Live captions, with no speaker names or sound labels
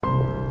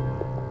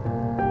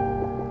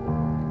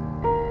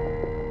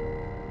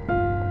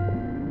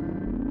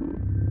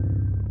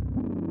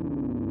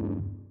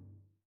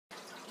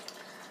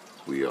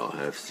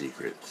have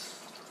secrets.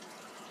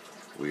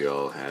 We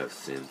all have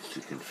sins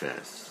to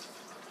confess.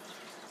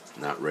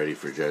 Not ready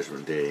for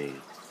Judgment Day?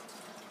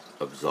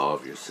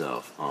 Absolve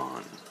yourself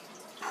on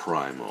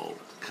Primal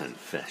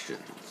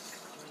Confessions.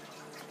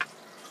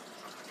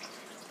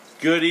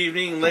 Good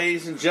evening,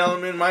 ladies and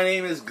gentlemen. My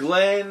name is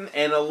Glenn,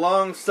 and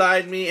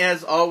alongside me,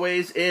 as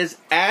always, is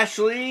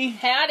Ashley.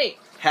 Howdy.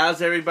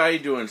 How's everybody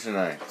doing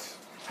tonight?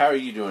 How are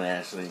you doing,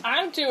 Ashley?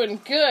 I'm doing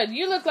good.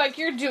 You look like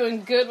you're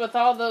doing good with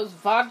all those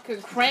vodka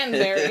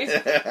cranberries.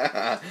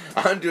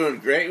 I'm doing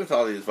great with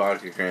all these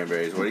vodka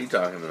cranberries. What are you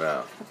talking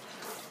about?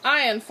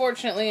 I,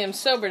 unfortunately, am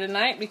sober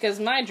tonight because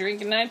my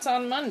drinking night's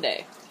on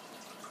Monday.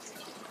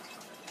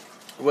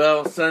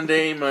 Well,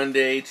 Sunday,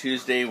 Monday,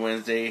 Tuesday,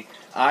 Wednesday.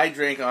 I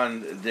drink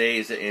on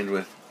days that end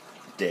with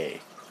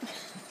day.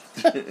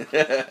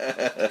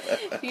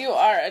 You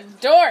are a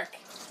dork.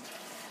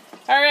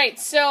 Alright,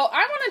 so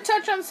I want to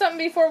touch on something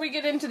before we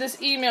get into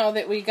this email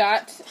that we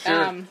got.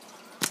 Sure.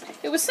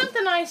 It was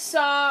something I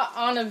saw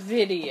on a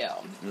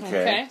video.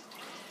 Okay?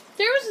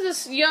 There was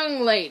this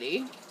young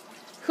lady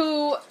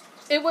who,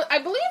 I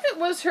believe it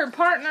was her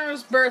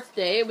partner's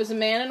birthday. It was a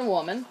man and a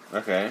woman.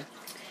 Okay.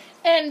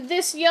 And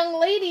this young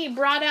lady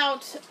brought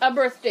out a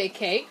birthday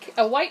cake,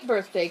 a white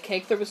birthday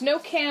cake. There was no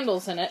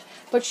candles in it,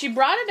 but she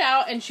brought it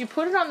out and she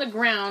put it on the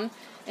ground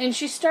and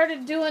she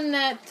started doing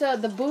that,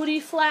 the booty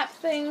flap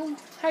thing,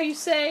 how you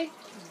say?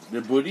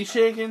 The booty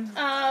shaking?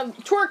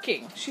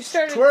 Twerking. She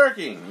started...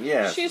 Twerking,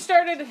 yes. She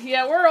started,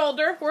 yeah, we're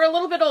older. We're a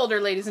little bit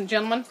older, ladies and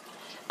gentlemen.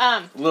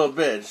 A little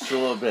bit, just a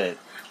little bit.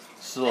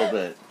 Just a little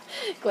bit.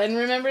 Glenn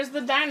remembers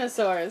the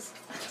dinosaurs.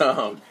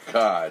 Oh,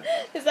 God.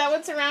 Is that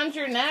what's around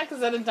your neck?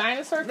 Is that a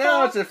dinosaur claw?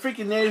 No, it's a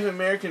freaking Native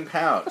American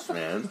pouch,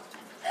 man.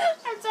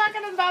 I'm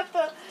talking about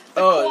the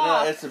Oh,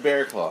 claw. no, it's a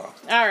bear claw.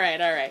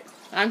 Alright.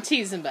 I'm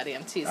teasing, buddy.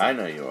 I'm teasing. I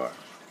know you are.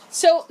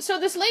 So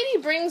this lady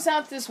brings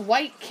out this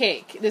white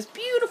cake, this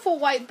beautiful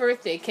white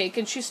birthday cake,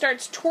 and she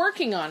starts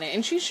twerking on it,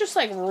 and she's just,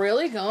 like,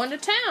 really going to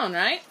town,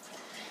 right?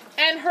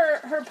 And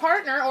her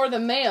partner, or the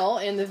male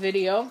in the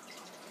video,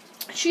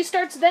 she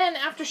starts then,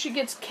 after she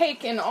gets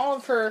cake in all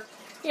of her,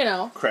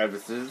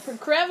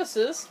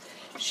 crevices,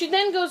 she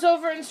then goes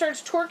over and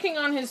starts twerking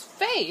on his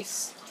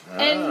face,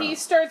 and he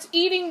starts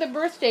eating the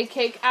birthday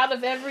cake out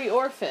of every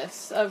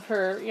orifice of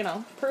her,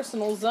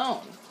 personal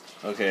zone.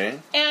 Okay.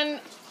 And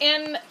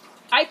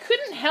I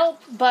couldn't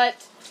help but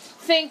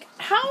think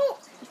how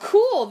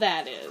cool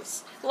that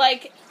is.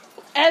 Like,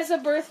 as a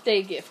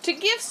birthday gift, to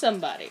give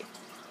somebody.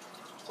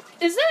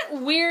 Is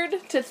that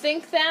weird to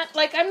think that?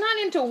 Like, I'm not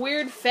into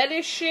weird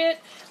fetish shit.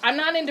 I'm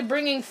not into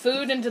bringing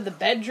food into the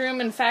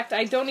bedroom. In fact,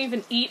 I don't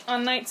even eat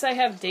on nights I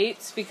have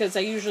dates because I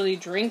usually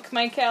drink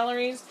my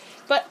calories.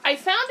 But I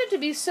found it to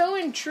be so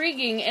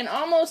intriguing and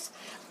almost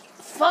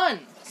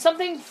fun.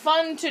 Something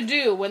fun to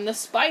do when the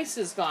spice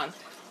is gone.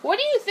 What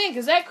do you think?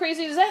 Is that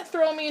crazy? Does that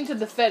throw me into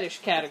the fetish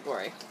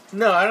category?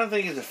 No, I don't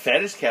think it's a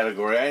fetish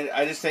category.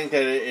 I just think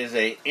that it is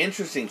a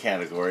interesting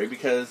category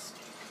because...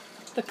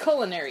 The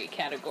culinary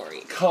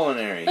category.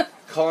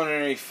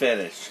 Culinary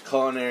fetish.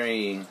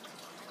 Culinary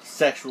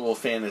sexual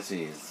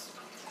fantasies.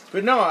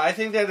 But no, I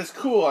think that is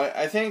cool.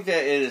 I think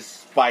that it is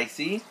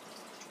spicy.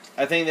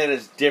 I think that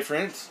it's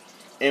different.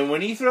 And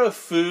when you throw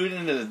food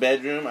into the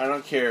bedroom, I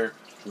don't care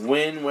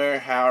when, where,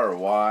 how, or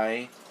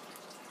why,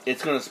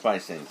 it's going to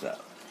spice things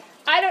up.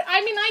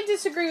 I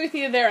disagree with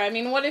you there. I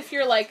mean, what if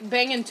you're, like,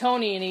 banging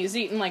Tony and he's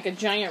eating, like, a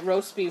giant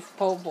roast beef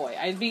po' boy?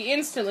 I'd be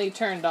instantly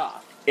turned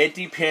off. It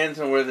depends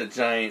on where the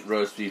giant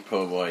roast beef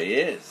po' boy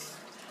is.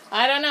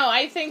 I don't know.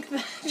 I think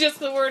just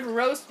the word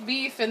roast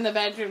beef in the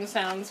bedroom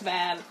sounds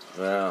bad.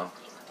 Well.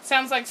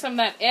 Sounds like some of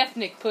that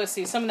ethnic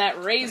pussy, some of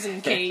that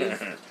raisin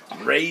cave.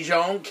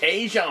 Raisin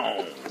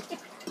Cajun.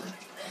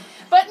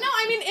 But no,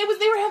 I mean,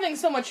 they were having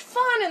so much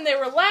fun, and they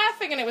were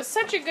laughing, and it was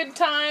such a good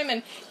time,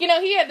 and,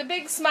 he had the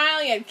big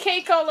smile, he had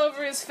cake all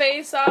over his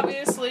face,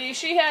 obviously,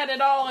 she had it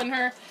all in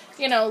her,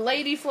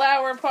 lady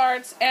flower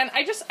parts, and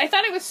I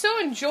thought it was so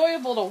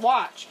enjoyable to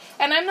watch,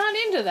 and I'm not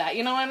into that,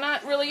 I'm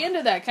not really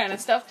into that kind of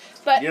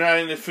stuff, but... You're not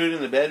into food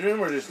in the bedroom,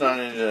 or just not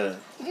into...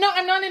 No,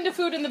 I'm not into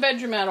food in the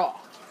bedroom at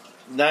all.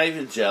 Not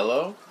even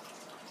Jell-O?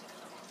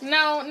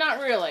 No,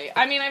 not really.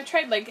 I mean, I've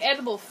tried,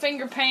 edible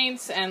finger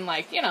paints and,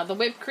 the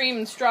whipped cream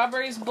and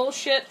strawberries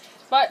bullshit.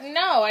 But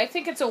no, I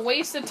think it's a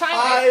waste of time.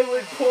 I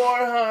would pour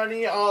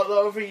honey all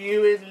over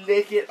you and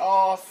lick it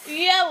off.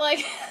 Yeah,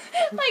 like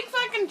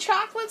fucking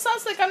chocolate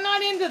sauce. I'm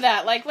not into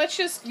that. Let's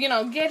just,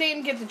 get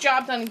in, get the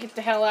job done, and get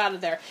the hell out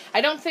of there.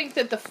 I don't think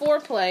that the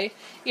foreplay,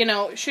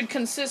 should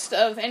consist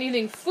of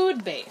anything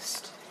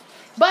food-based.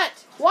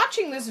 But,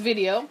 watching this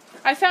video...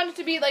 I found it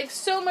to be,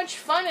 so much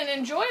fun and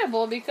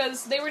enjoyable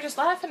because they were just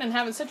laughing and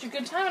having such a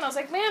good time. And I was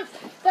like, man,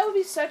 that would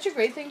be such a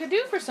great thing to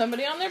do for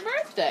somebody on their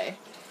birthday.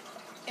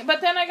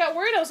 But then I got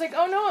worried. I was like,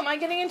 oh no, am I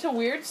getting into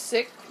weird,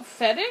 sick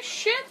fetish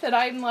shit that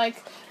I'm,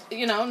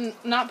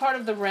 not part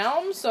of the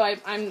realm? So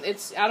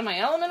it's out of my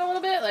element a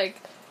little bit?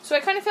 So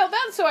I kind of felt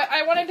bad. So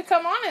I wanted to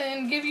come on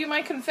and give you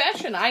my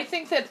confession. I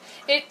think that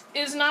it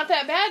is not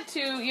that bad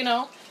to,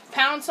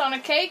 pounce on a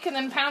cake and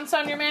then pounce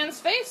on your man's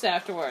face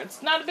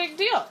afterwards. Not a big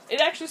deal. It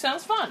actually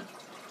sounds fun.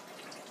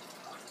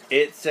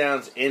 It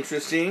sounds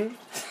interesting.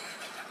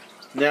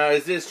 Now,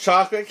 is this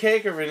chocolate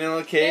cake or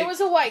vanilla cake? It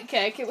was a white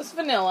cake. It was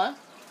vanilla.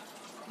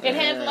 It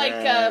had,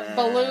 like,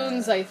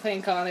 balloons, I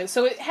think, on it.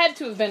 So it had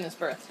to have been his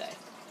birthday,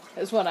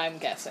 is what I'm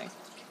guessing.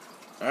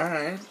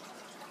 Alright.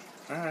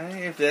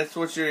 Alright, if that's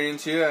what you're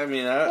into, I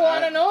mean, I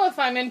don't know if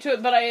I'm into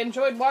it, but I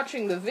enjoyed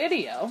watching the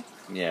video.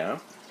 Yeah.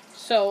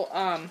 So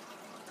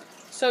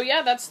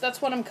yeah,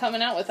 that's what I'm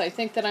coming out with. I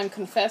think that I'm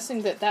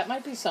confessing that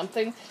might be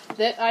something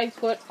that I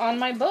put on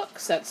my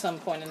books at some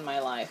point in my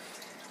life.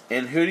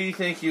 And who do you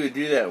think you would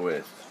do that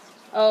with?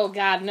 Oh,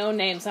 God, no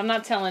names. I'm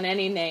not telling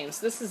any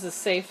names. This is a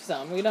safe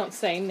zone. We don't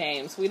say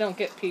names. We don't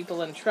get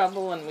people in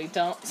trouble, and we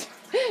don't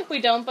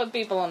put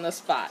people on the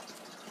spot.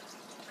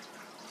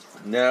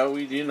 No,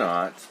 we do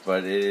not,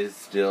 but it is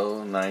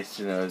still nice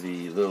to know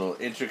the little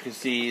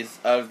intricacies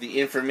of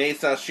the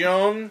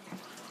information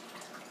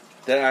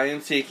that I am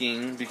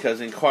seeking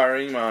because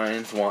inquiring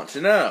minds want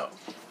to know.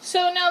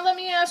 So now let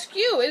me ask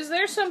you, is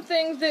there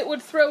something that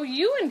would throw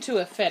you into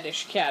a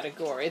fetish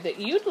category that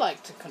you'd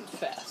like to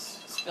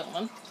confess,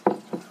 Spillman?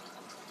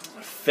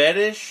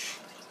 Fetish?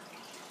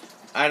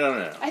 I don't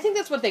know. I think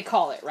that's what they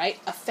call it, right?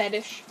 A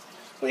fetish?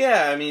 Well,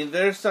 yeah, I mean,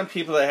 there's some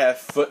people that have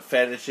foot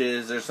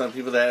fetishes, there's some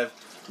people that have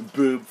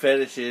boob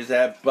fetishes,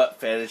 that have butt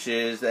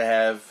fetishes, that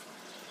have,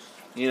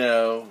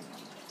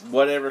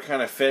 whatever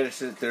kind of fetish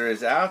that there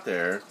is out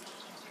there.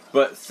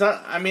 But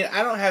I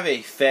don't have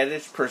a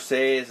fetish per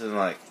se, as in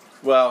I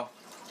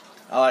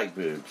like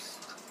boobs.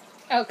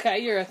 Okay,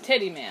 you're a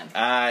titty man.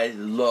 I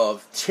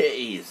love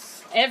titties.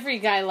 Every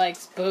guy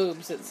likes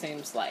boobs, it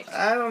seems like.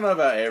 I don't know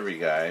about every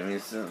guy. I mean,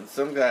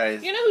 some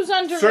guys... You know who's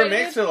underrated? Sir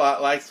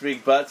Mix-a-Lot likes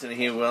big butts, and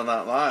he will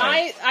not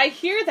lie. I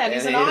hear that.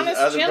 He's an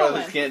honest other gentleman.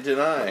 Brothers can't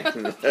deny.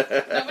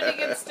 Nobody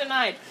gets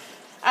denied.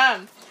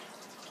 I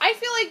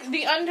feel like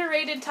the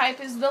underrated type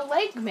is the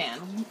leg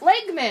man.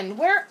 Leg men,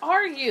 where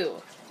are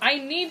you? I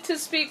need to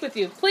speak with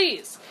you.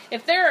 Please,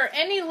 if there are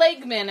any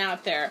leg men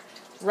out there,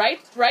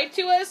 write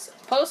to us,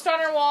 post on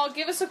our wall,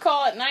 give us a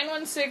call at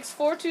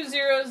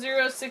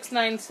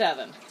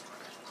 916-420-0697.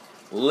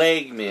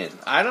 Leg men.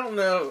 I don't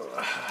know.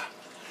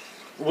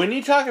 When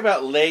you talk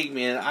about leg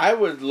men, I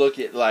would look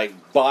at,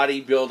 like,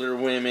 bodybuilder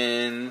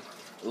women,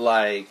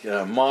 like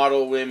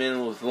model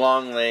women with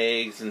long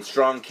legs and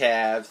strong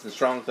calves and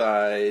strong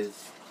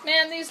thighs.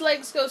 Man, these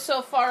legs go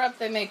so far up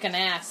they make an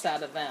ass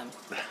out of them.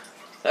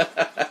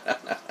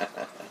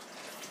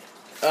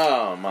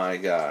 Oh my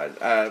God!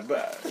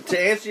 But to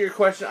answer your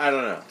question, I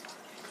don't know.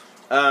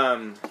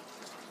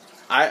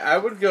 I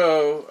would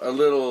go a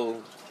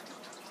little.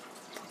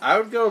 I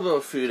would go a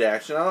little food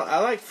action. I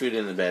like food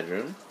in the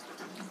bedroom.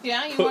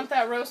 Yeah, you want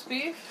that roast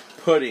beef?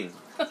 Pudding.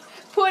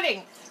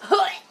 Pudding.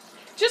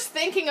 Just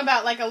thinking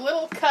about like a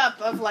little cup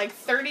of like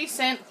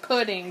 30-cent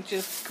pudding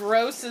just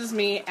grosses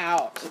me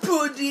out.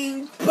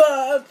 Pudding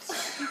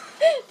pups.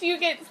 Do you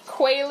get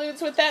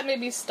Quaaludes with that?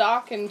 Maybe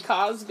Stock and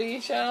Cosby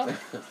show?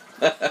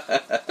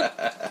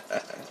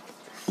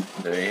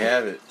 There you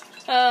have it.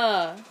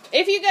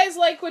 If you guys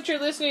like what you're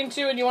listening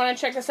to and you want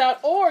to check us out,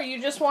 or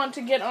you just want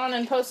to get on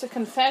and post a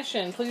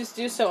confession, please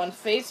do so on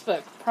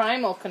Facebook,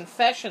 Primal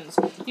Confessions.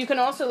 You can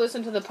also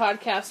listen to the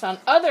podcast on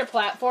other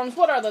platforms.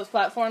 What are those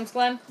platforms,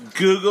 Glenn?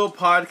 Google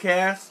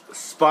Podcast,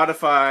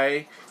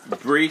 Spotify,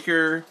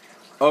 Breaker,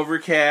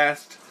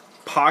 Overcast,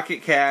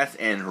 Pocket Cast,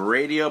 and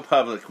Radio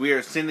Public. We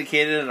are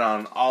syndicated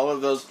on all of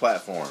those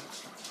platforms.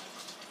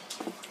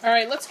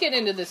 Alright, let's get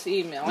into this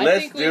email.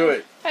 Let's do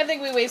it. I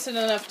think we wasted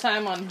enough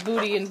time on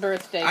booty and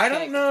birthday cake. I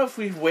don't know if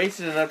we've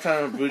wasted enough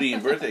time on booty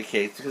and birthday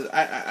cakes, because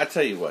I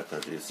tell you what, though,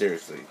 dude,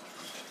 seriously.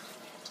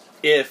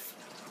 If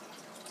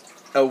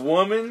a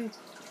woman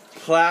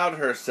plowed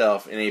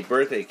herself in a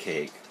birthday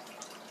cake,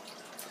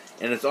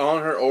 and it's all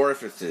in her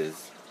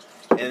orifices,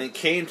 and it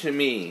came to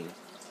me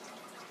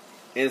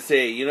and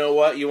say, you know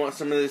what, you want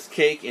some of this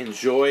cake,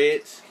 enjoy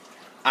it,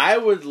 I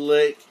would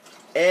lick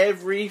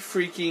every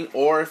freaking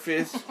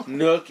orifice,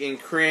 nook and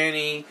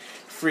cranny,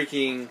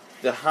 freaking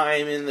the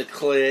hymen, the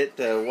clit,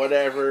 the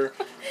whatever.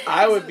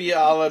 I would be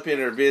all up in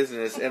her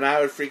business, and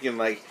I would freaking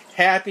like,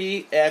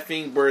 happy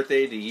effing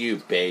birthday to you,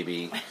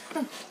 baby.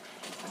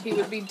 He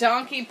would be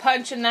donkey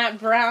punching that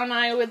brown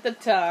eye with the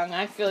tongue.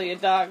 I feel you,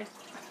 dog.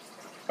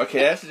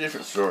 Okay, that's a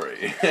different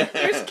story.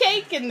 There's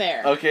cake in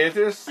there. Okay, if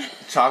there's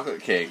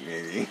chocolate cake,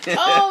 maybe.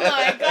 Oh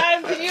my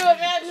God, can you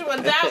imagine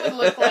what that would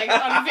look like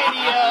on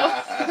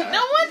video?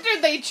 No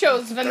wonder they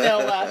chose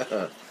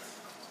vanilla.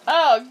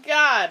 Oh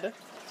God.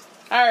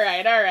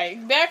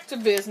 Alright. Back to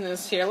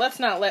business here. Let's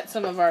not let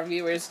some of our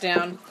viewers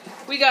down.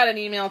 We got an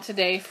email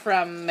today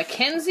from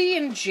Mackenzie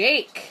and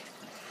Jake.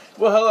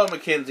 Well, hello,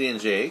 Mackenzie and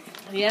Jake.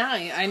 Yeah,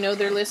 I know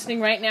they're listening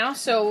right now,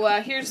 so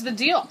here's the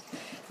deal.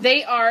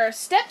 They are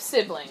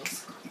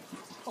step-siblings.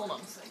 Hold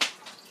on a second.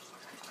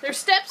 They're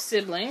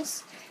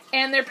step-siblings,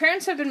 and their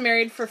parents have been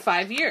married for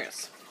 5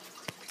 years.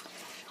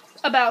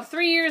 About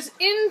 3 years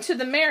into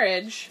the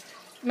marriage,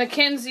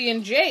 Mackenzie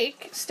and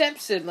Jake,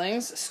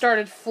 step-siblings,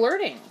 started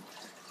flirting.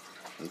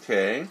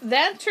 Okay.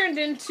 That turned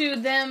into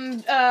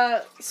them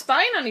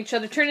spying on each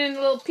other, turning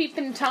into little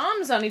peeping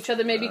toms on each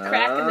other, maybe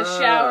cracking the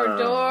shower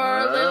door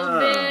a little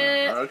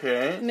bit.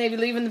 Okay. Maybe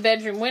leaving the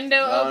bedroom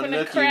window open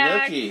and nookie,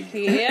 cracked. nookie.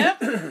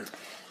 Yep.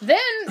 Then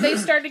they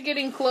started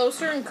getting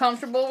closer and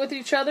comfortable with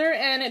each other,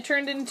 and it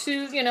turned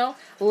into,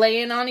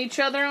 laying on each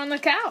other on the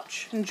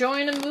couch,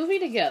 enjoying a movie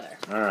together.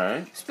 All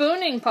right.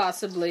 Spooning,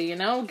 possibly,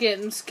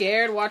 getting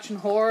scared, watching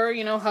horror,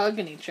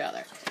 hugging each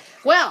other.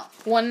 Well,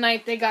 one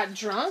night they got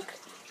drunk,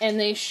 and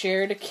they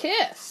shared a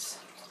kiss.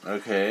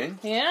 Okay.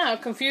 Yeah, how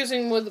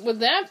confusing would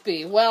that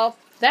be? Well,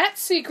 that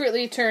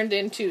secretly turned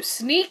into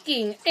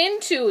sneaking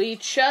into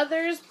each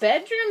other's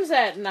bedrooms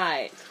at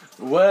night.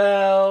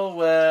 Well.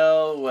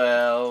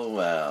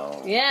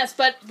 Yes,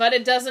 but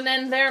it doesn't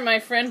end there, my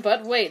friend.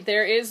 But wait,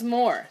 there is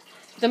more.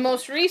 The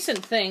most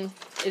recent thing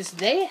is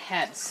they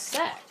had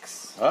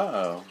sex.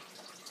 Uh-oh.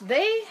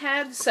 They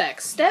had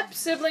sex. Step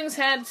siblings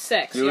had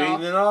sex, Doing y'all.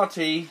 the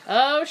naughty.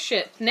 Oh,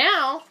 shit.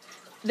 Now,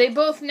 they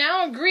both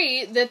now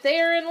agree that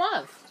they are in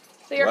love.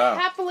 They are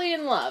happily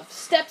in love.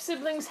 Step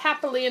siblings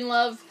happily in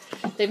love.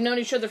 They've known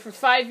each other for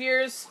 5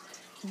 years.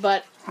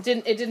 But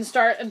it didn't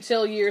start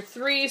until year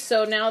 3,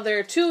 so now there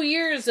are 2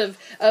 years of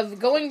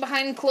going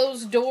behind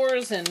closed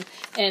doors and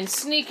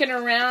sneaking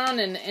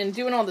around and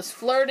doing all this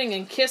flirting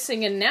and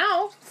kissing and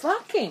now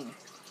fucking.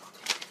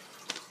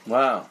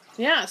 Wow.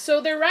 Yeah,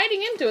 so they're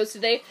writing into us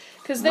today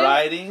because they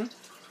Writing?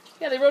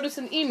 Yeah, they wrote us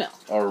an email.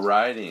 Or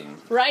writing?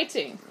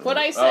 Writing.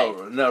 What'd I say?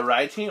 Oh, no,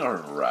 writing or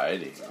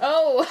writing?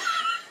 Oh,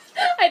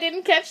 I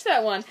didn't catch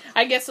that one.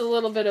 I guess a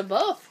little bit of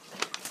both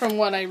from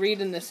what I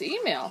read in this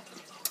email.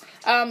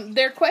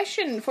 Their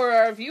question for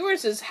our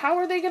viewers is, how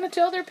are they going to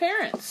tell their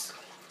parents?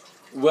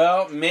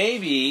 Well,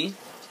 maybe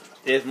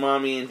if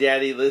Mommy and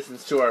Daddy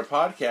listens to our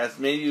podcast,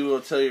 maybe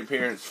we'll tell your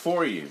parents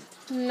for you.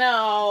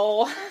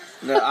 No.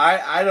 No,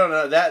 I don't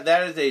know.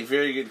 That is a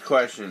very good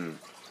question.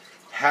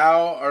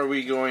 How are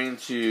we going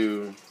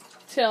to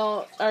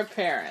tell our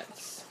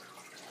parents?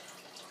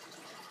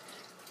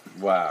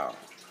 Wow.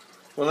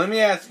 Well, let me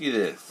ask you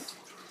this.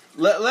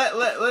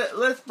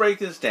 Let's break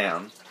this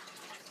down.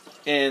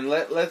 And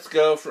let's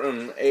go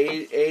from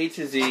A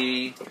to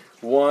Z,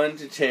 1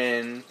 to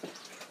 10,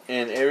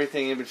 and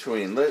everything in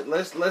between.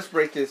 Let's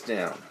break this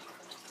down.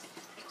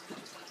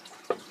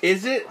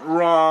 Is it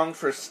wrong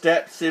for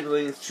step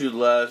siblings to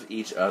love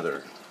each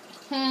other?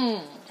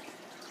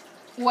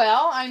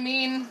 Well, I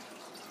mean,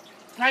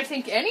 I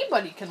think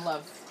anybody can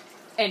love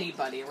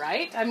anybody,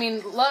 right? I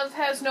mean, love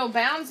has no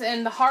bounds,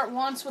 and the heart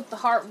wants what the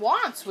heart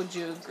wants. Would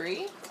you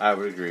agree? I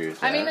would agree with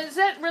that. I mean, is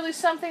that really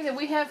something that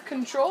we have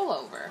control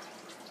over?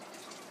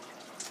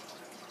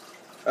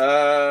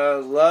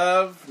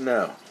 Love?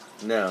 No.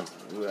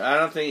 I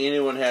don't think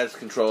anyone has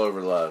control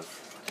over love.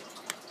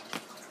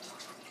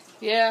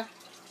 Yeah.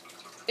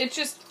 It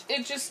just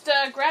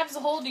grabs a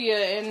hold of you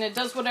and it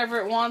does whatever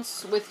it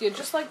wants with you,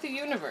 just like the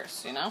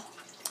universe,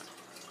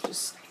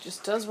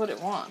 Just does what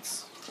it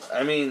wants.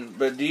 I mean,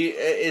 but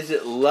is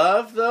it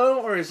love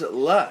though, or is it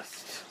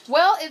lust?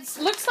 Well, it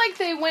looks like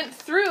they went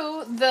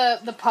through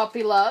the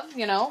puppy love,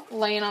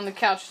 laying on the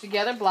couch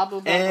together, blah blah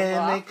blah and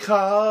blah blah. They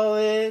call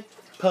it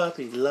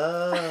puppy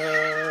love.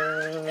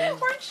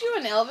 Weren't you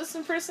an Elvis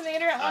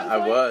impersonator at one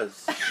point? I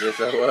was. Yes,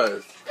 I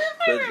was.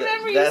 I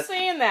remember you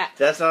saying that.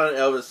 That's not an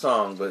Elvis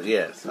song, but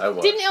yes, I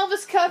was. Didn't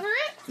Elvis cover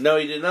it? No,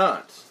 he did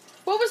not.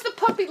 What was the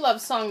puppy love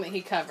song that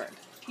he covered?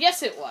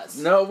 Yes, it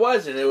was. No, it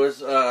wasn't.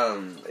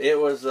 It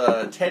was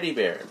Teddy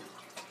Bear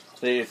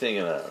that you're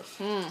thinking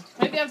of.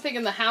 Maybe I'm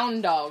thinking the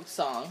Hound Dog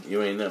song.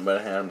 You ain't nothing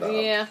but a hound dog.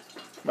 Yeah.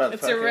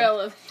 It's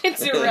irrelevant.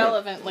 It's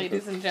irrelevant,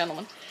 ladies and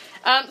gentlemen.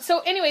 So,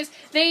 anyways,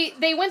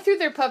 they went through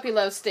their puppy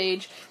love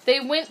stage.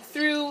 They went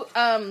through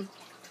the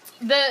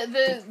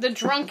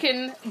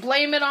drunken,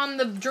 blame it on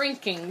the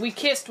drinking. We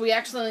kissed. We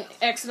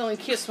accidentally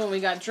kissed when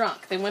we got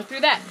drunk. They went through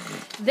that.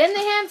 Then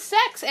they had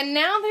sex, and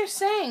now they're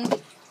saying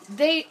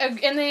they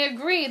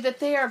agree that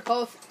they are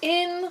both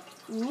in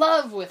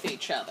love with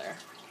each other.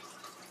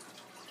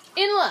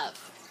 In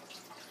love.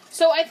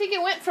 So I think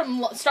it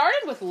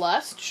started with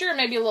lust. Sure,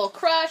 maybe a little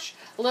crush,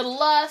 a little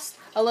lust,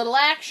 a little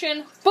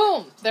action.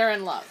 Boom, they're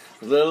in love.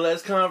 A little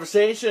less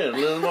conversation, a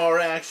little more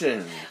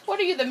action. What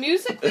are you, the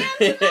music man?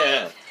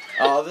 Yeah.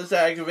 All this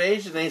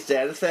aggravation ain't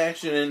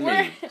satisfaction in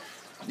me.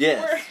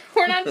 Yes.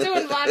 We're not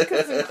doing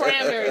vodkas and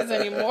cranberries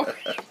anymore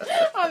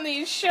on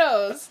these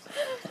shows.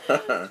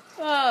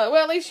 Well,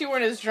 at least you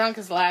weren't as drunk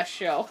as last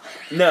show.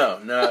 No,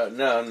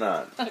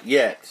 not.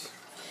 Yet.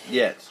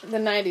 The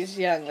night is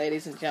young,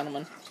 ladies and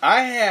gentlemen.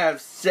 I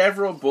have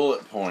several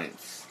bullet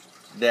points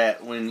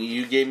that when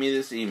you gave me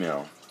this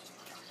email,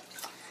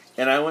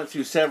 and I went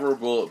through several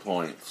bullet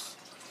points,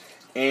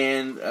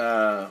 and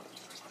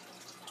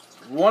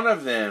one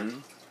of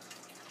them,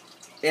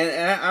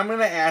 and I'm going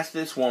to ask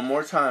this one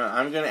more time.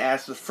 I'm going to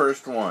ask the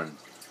first one.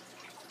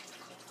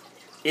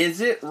 Is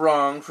it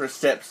wrong for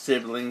step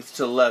siblings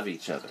to love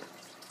each other?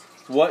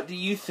 What do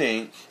you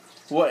think?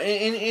 What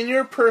in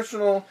your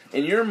personal,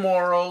 in your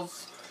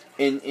morals,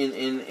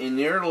 in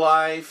your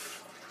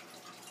life,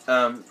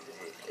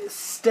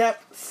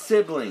 step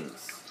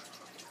siblings,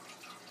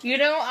 You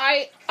know,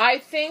 I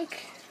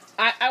think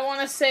I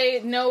want to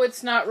say no,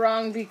 it's not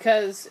wrong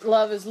because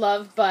love is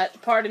love, but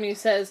part of me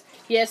says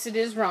yes, it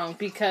is wrong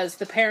because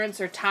the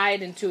parents are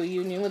tied into a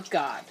union with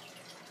God.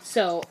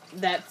 So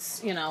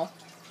that's, you know,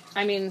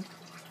 I mean,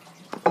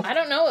 I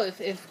don't know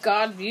if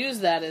God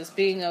views that as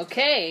being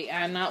okay.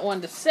 I'm not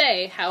one to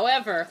say.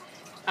 However,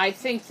 I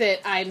think that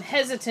I'm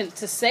hesitant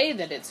to say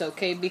that it's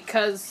okay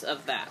because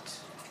of that.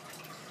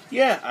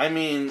 Yeah, I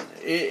mean,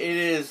 it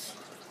is.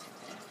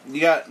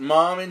 You got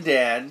mom and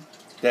dad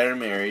that are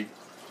married.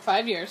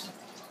 5 years.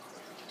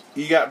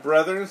 You got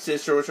brother and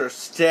sister, which are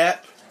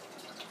step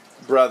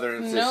brother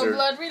and sister. No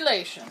blood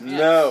relation. Yes.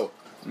 No.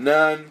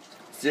 None.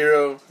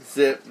 Zero.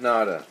 Zip.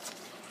 Nada.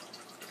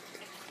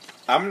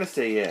 I'm going to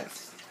say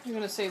yes. You're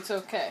going to say it's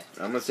okay.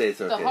 I'm going to say it's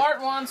okay. The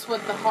heart wants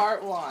what the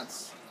heart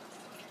wants.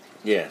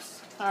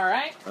 Yes. All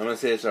right? I'm going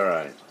to say it's all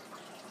right.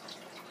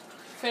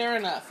 Fair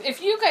enough.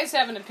 If you guys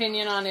have an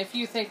opinion on if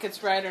you think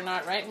it's right or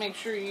not right, make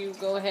sure you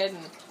go ahead and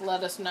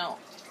let us know.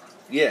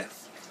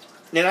 Yes.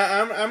 And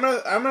I'm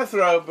gonna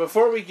throw,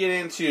 before we get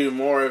into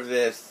more of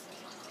this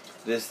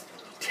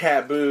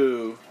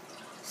taboo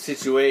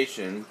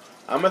situation,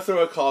 I'm gonna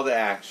throw a call to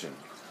action.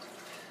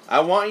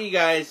 I want you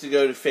guys to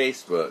go to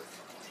Facebook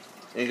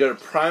and go to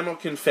Primal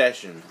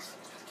Confessions.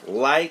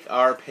 Like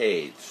our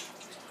page.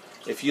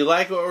 If you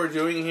like what we're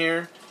doing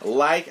here,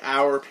 like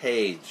our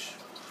page.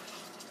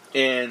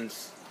 And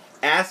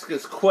ask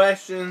us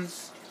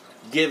questions,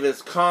 give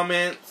us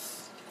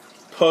comments,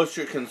 post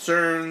your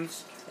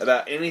concerns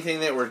about anything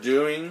that we're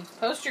doing.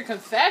 Post your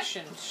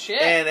confessions, shit.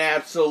 And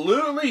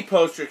absolutely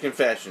post your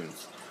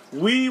confessions.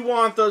 We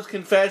want those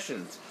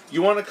confessions.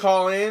 You want to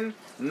call in?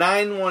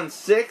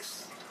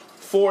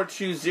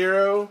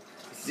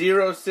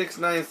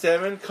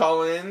 916-420-0697.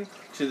 Call in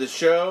to the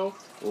show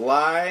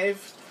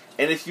live.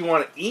 And if you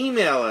want to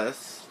email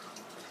us,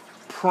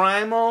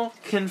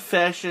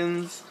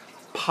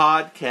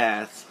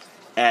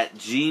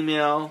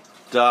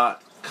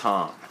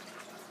 primalconfessionspodcast@gmail.com.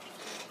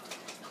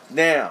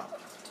 Now,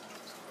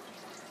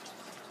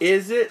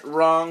 is it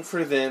wrong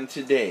for them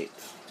to date?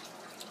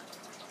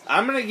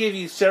 I'm going to give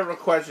you several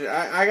questions.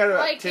 I got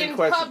about 10 questions.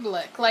 Like in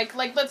public. Like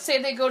let's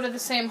say they go to the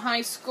same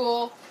high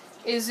school.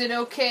 Is it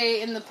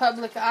okay in the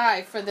public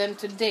eye for them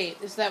to date?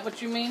 Is that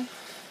what you mean?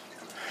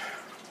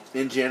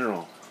 In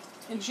general.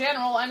 In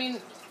general, I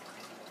mean...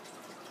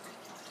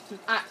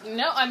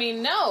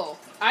 no.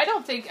 I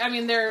don't think... I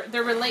mean, they're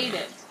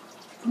related.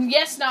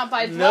 Yes, not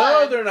by blood.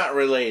 No, they're not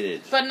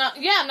related. But not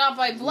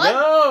by blood.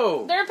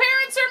 No. Their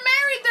parents are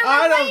married. They're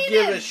I related.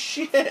 don't give a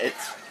shit.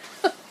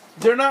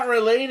 They're not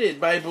related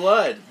by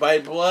blood. By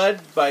blood.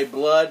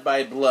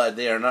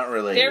 They are not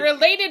related. They're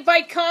related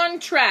by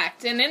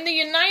contract. And in the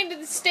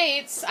United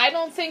States, I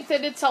don't think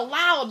that it's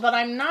allowed, but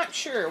I'm not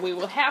sure. We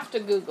will have to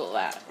Google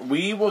that.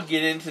 We will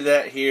get into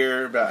that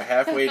here about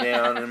halfway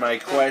down in my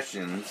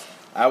questions.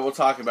 I will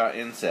talk about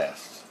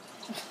incest.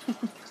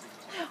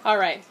 All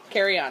right,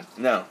 carry on.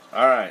 No.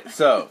 All right.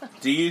 So,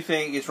 do you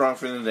think it's wrong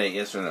for them to date?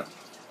 Yes or no?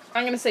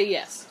 I'm going to say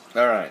yes.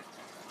 All right.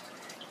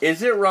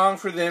 Is it wrong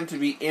for them to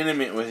be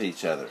intimate with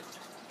each other?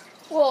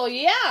 Well,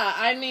 yeah.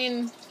 I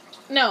mean,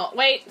 no.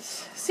 Wait.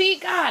 See,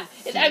 God,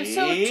 I'm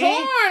so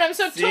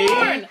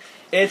torn.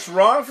 It's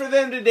wrong for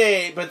them to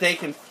date, but they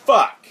can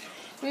fuck.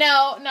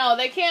 No,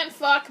 they can't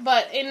fuck.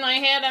 But in my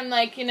head, I'm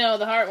like,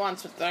 the heart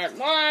wants what the heart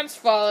wants.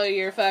 Follow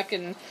your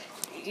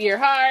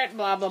heart,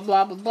 blah, blah,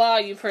 blah, blah, blah.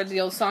 You've heard the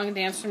old song and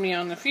dance from me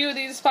on a few of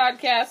these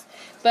podcasts.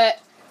 But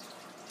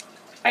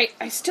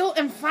I still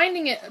am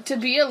finding it to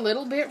be a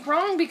little bit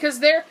wrong because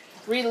they're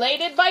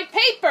related by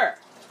paper.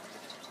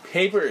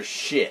 Paper is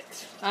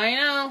shit. I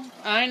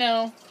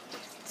know.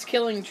 It's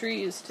killing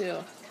trees,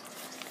 too.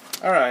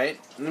 Alright,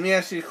 let me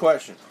ask you a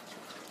question.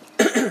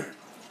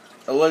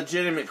 A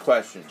legitimate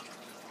question.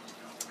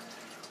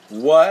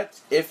 What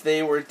if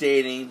they were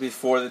dating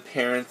before the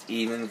parents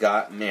even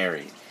got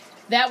married?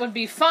 That would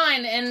be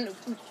fine, and...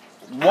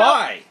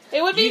 Why?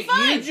 It would be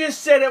fine. You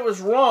just said it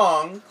was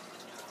wrong.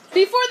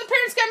 Before the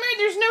parents got married,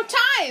 there's no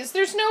ties.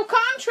 There's no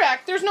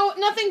contract. There's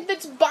nothing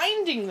that's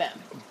binding them.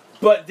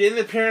 But then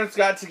the parents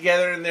got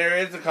together and there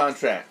is a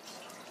contract.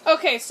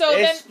 Okay, so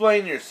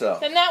Explain yourself.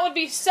 Then that would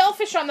be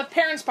selfish on the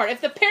parents' part.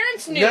 If the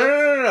parents knew...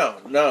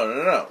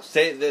 No.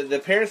 Say the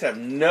parents have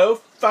no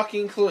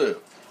fucking clue.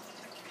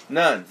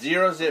 None.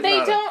 Zero, zip,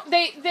 nada.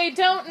 They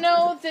don't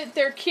know that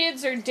their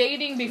kids are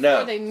dating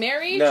before they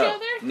marry each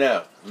other?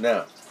 No.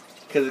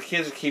 Because the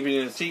kids are keeping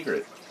it a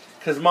secret.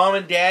 Because mom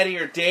and daddy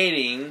are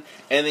dating,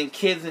 and then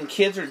kids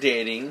are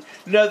dating.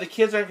 No, the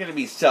kids aren't going to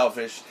be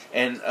selfish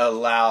and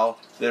allow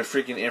their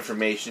freaking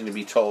information to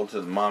be told to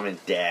the mom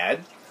and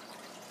dad.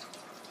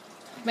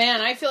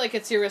 Man, I feel like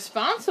it's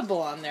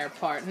irresponsible on their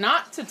part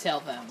not to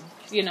tell them,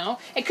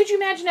 And could you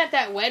imagine at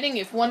that wedding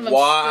if one of them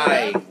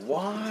Why? stood up?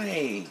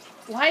 Why?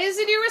 Why is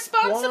it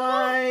irresponsible?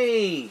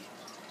 Why?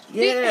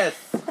 Yes.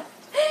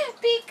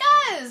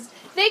 Because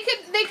they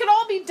could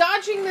all be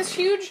dodging this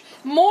huge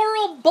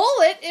moral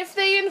bullet if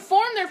they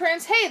inform their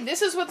parents, hey,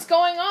 this is what's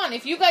going on.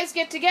 If you guys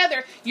get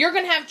together, you're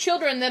going to have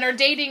children that are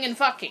dating and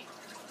fucking.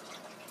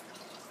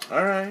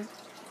 All right.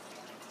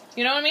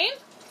 You know what I mean?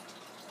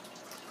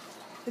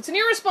 It's an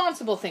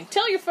irresponsible thing.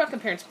 Tell your fucking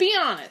parents. Be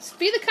honest.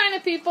 Be the kind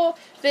of people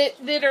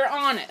that are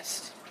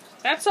honest.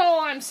 That's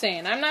all I'm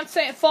saying. I'm not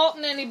saying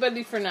faulting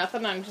anybody for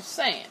nothing. I'm just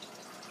saying.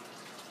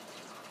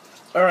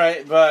 All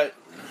right, but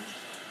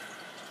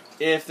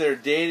if they're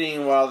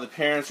dating while the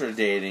parents are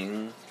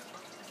dating,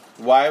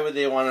 why would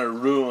they want to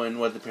ruin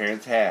what the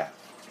parents have?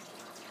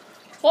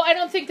 Well, I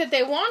don't think that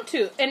they want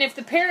to. And if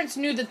the parents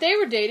knew that they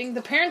were dating,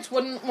 the parents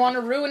wouldn't want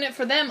to ruin it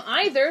for them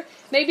either.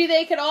 Maybe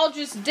they could all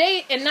just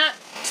date and not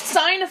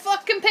sign a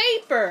fucking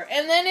paper.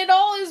 And then it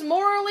all is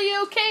morally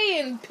okay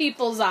in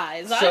people's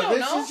eyes. I don't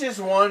know. So this is just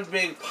one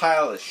big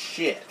pile of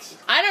shit.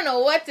 I don't know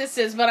what this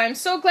is, but I'm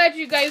so glad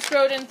you guys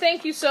wrote in.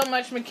 Thank you so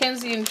much,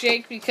 Mackenzie and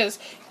Jake, because,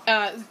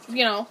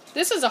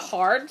 this is a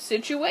hard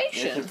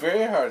situation. It's a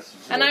very hard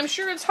situation. And I'm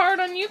sure it's hard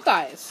on you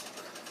guys.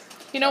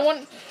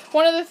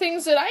 One of the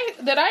things that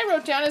I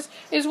wrote down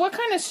is what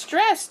kind of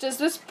stress does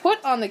this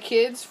put on the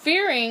kids,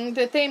 fearing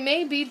that they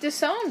may be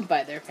disowned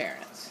by their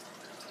parents?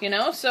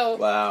 So...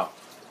 Wow.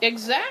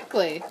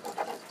 Exactly.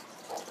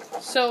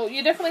 So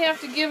you definitely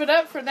have to give it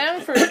up for them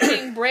for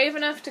being brave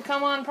enough to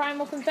come on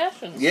Primal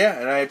Confessions. Yeah,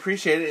 and I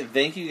appreciate it, and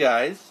thank you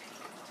guys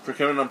for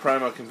coming on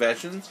Primal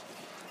Confessions.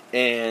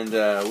 And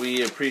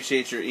we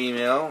appreciate your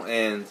email,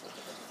 and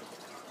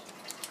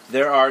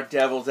there are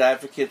devil's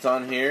advocates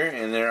on here,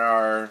 and there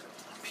are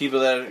people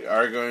that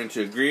are going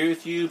to agree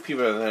with you,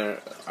 people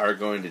that are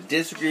going to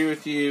disagree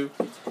with you.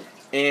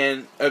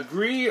 And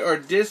agree or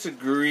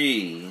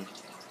disagree,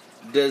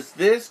 does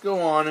this go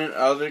on in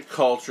other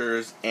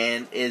cultures,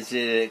 and is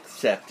it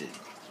accepted?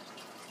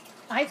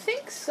 I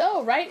think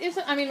so, right?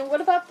 What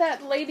about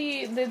that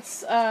lady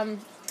that's,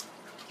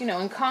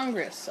 in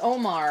Congress,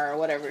 Omar or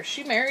whatever?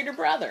 She married her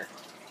brother.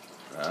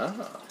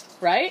 Oh.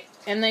 Right?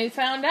 And they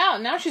found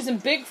out. Now she's in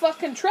big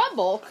fucking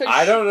trouble.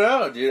 I don't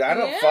know, dude. I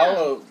don't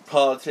follow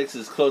politics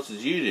as close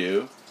as you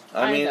do.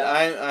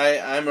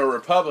 I'm a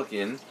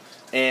Republican,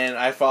 and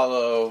I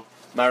follow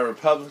my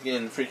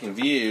Republican freaking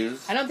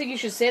views. I don't think you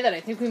should say that. I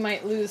think we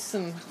might lose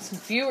some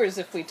viewers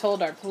if we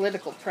told our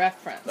political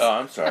preference. Oh,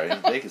 I'm sorry.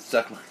 They could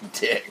suck my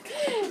dick.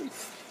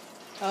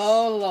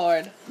 Oh,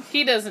 Lord.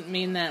 He doesn't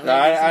mean that, No,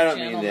 ladies I and don't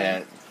gentlemen. mean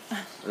that.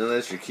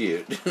 Unless you're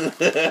cute.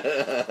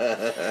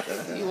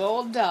 You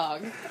old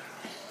dog.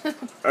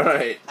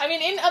 Alright.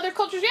 In other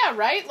cultures, yeah,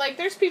 right? Like,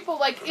 there's people,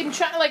 like, in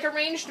China, like,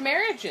 arranged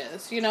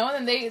marriages,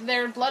 and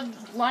their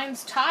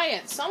bloodlines tie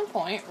at some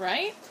point,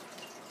 right?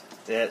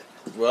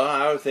 Well,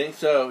 I would think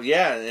so.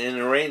 Yeah, in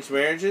arranged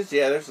marriages,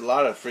 yeah, there's a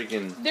lot of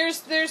freaking...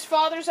 There's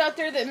fathers out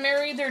there that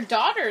marry their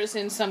daughters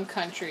in some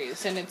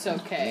countries, and it's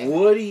okay.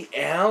 Woody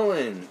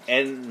Allen,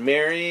 and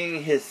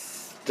marrying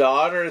his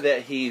daughter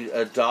that he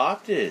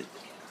adopted.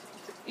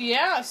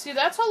 Yeah, see,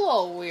 that's a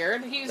little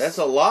weird. That's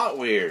a lot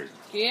weird.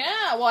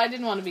 Yeah, well, I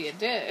didn't want to be a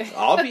dick.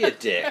 I'll be a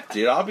dick,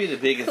 dude. I'll be the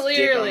biggest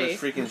dick on this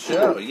freaking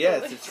show.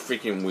 Yes, it's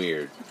freaking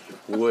weird.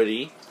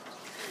 Woody.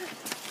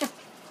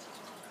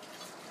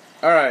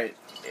 Alright.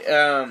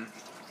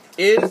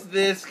 Is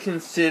this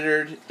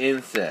considered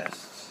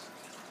incest?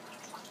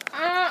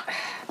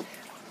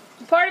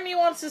 Part of me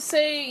wants to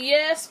say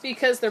yes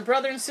because they're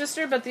brother and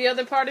sister, but the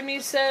other part of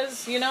me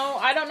says,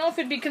 I don't know if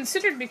it'd be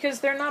considered because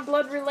they're not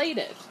blood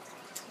related.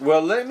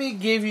 Well, let me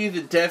give you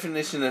the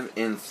definition of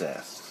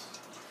incest.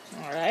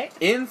 Alright.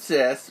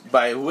 Incest,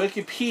 by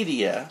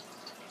Wikipedia...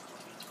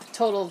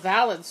 Total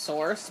valid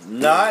source.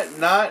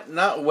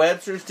 Not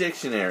Webster's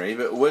Dictionary,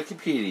 but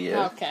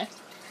Wikipedia. Okay.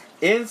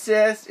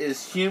 Incest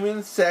is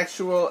human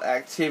sexual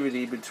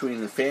activity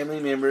between the family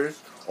members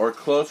or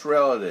close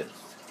relatives.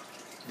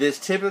 This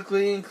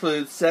typically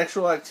includes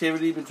sexual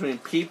activity between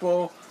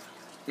people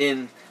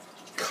in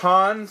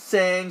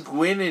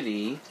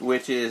consanguinity,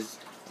 which is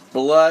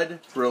blood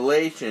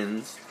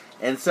relations,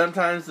 and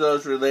sometimes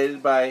those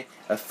related by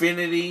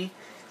affinity,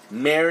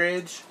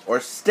 marriage, or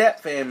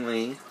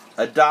stepfamily,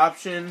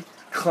 adoption,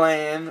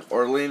 clan,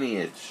 or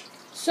lineage.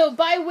 So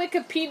by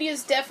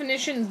Wikipedia's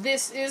definition,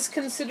 this is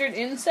considered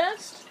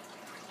incest?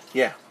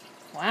 Yeah.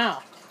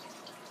 Wow.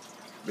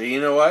 But you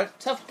know what?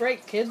 Tough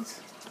break, kids.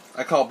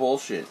 I call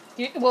bullshit.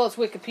 Well, it's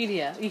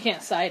Wikipedia. You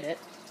can't cite it.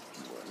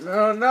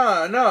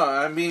 No.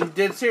 I'm being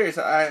dead serious.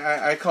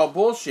 I call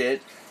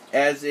bullshit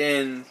as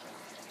in...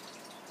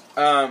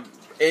 I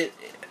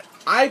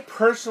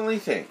personally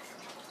think...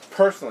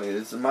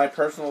 this is my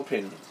personal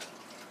opinion...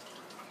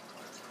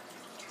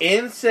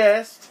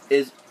 incest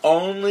is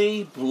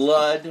only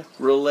blood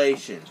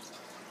relation.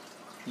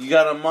 You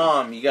got a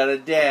mom, you got a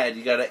dad,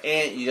 you got an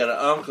aunt, you got an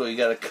uncle, you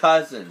got a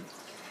cousin.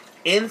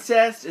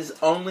 Incest is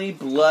only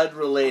blood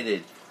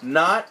related,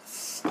 not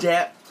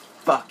step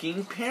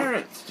fucking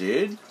parents,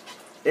 dude.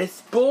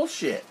 It's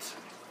bullshit.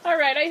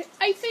 Alright,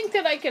 I think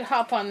that I could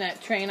hop on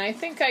that train. I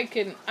think I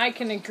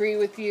can agree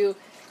with you.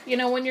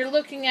 When you're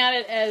looking at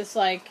it as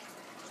like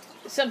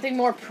something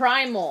more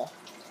primal.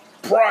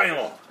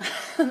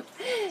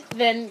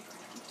 Then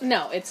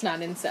no, it's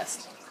not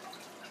incest.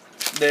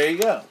 There you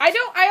go.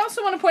 I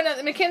also want to point out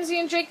that Mackenzie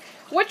and Jake,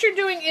 what you're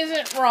doing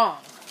isn't wrong.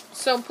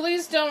 So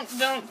please don't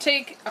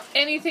take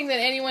anything that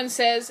anyone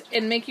says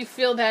and make you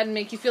feel bad and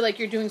make you feel like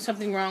you're doing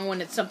something wrong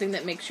when it's something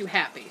that makes you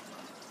happy.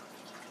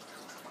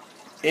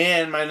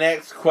 And my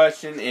next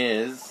question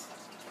is,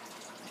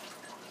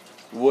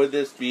 would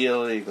this be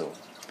illegal?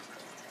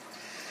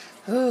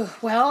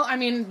 Well, I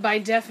mean, by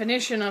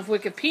definition of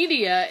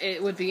Wikipedia,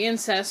 it would be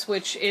incest,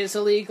 which is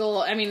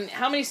illegal. I mean,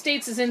 how many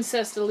states is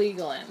incest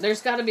illegal in?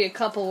 There's got to be a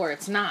couple where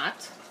it's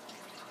not.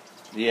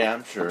 Yeah,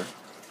 I'm sure.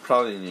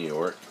 Probably New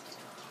York.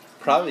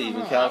 Probably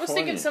even California. I was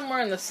thinking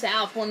somewhere in the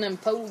South, one of them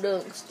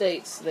podunk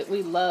states that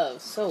we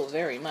love so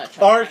very much.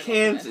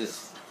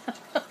 Arkansas.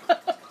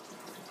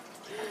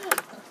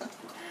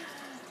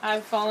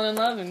 I've fallen in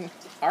love in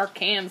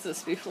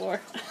Arkansas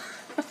before.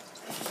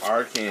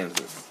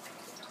 Arkansas.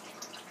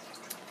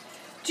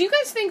 Do you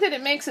guys think that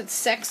it makes it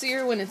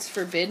sexier when it's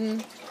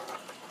forbidden?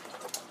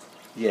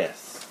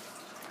 Yes.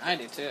 I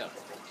do too.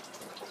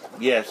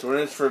 Yes, when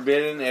it's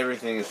forbidden,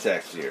 everything is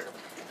sexier.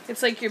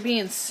 It's like you're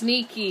being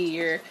sneaky.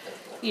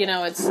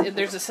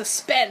 There's a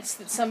suspense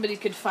that somebody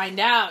could find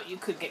out. You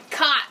could get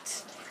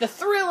caught. The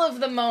thrill of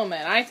the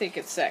moment. I think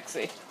it's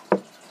sexy.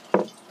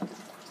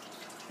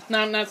 No,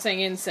 I'm not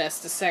saying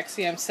incest is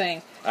sexy. I'm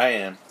saying I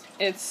am.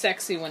 It's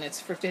sexy when it's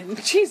forbidden.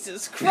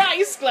 Jesus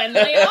Christ, Glenn,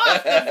 lay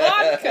off the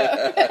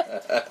vodka.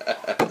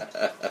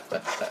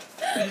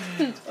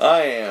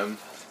 I am.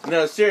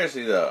 No,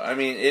 seriously though. I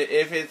mean,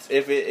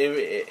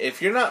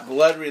 if you're not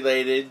blood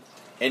related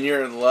and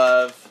you're in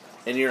love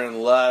and you're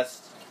in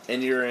lust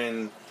and you're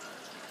in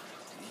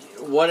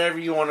whatever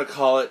you want to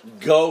call it,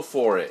 go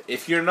for it.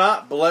 If you're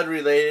not blood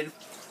related,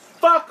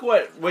 fuck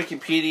what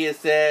Wikipedia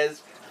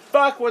says.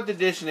 Fuck what the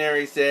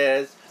dictionary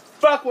says.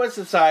 Fuck what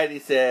society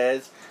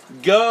says.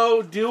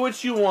 Go, do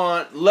what you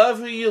want, love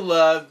who you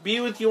love,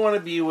 be what you want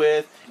to be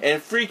with, and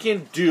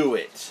freaking do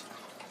it.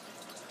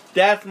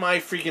 That's my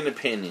freaking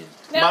opinion.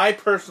 Now, my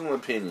personal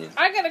opinion.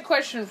 I got a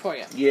question for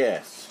you.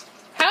 Yes.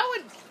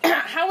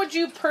 How would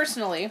you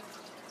personally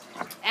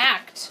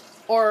act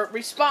or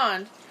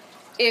respond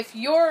if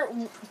your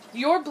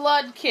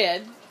blood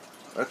kid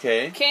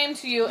came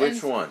to you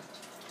Which one?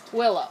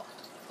 Willow.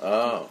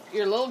 Oh.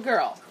 Your little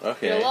girl.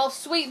 Okay. Your little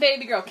sweet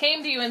baby girl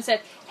came to you and said,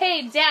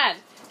 "Hey, Dad,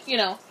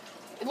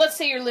 let's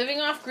say you're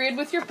living off grid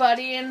with your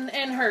buddy and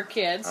her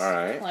kids. All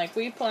right. Like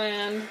we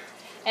planned.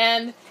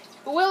 And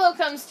Willow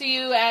comes to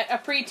you at a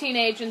preteen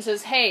age and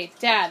says, "Hey,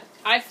 Dad,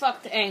 I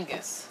fucked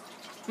Angus,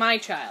 my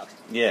child."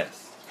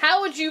 Yes.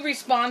 How would you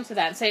respond to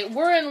that and say,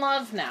 "We're in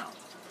love now.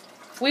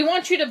 We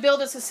want you to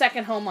build us a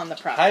second home on the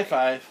property"? High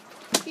five.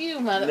 You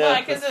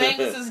motherfucker. Because of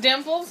Angus's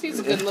dimples? He's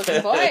a good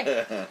looking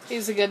boy.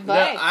 He's a good boy.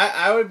 No,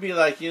 I would be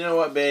like, you know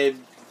what, babe?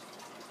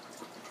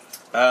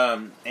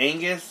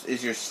 Angus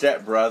is your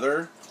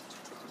stepbrother,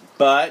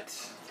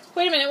 but...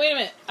 Wait a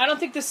minute. I don't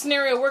think this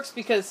scenario works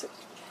because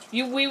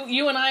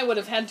you and I would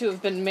have had to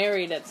have been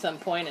married at some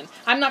point, and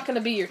I'm not going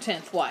to be your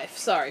 10th wife.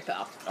 Sorry,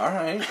 pal. All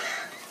right.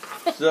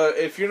 So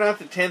if you're not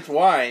the 10th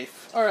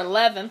wife... Or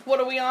 11th. What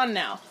are we on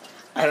now?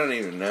 I don't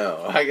even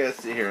know. I got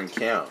to sit here and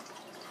count.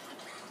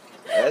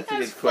 That's a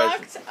good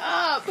question. Fucked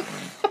up.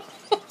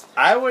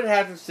 I would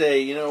have to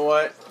say, you know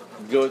what?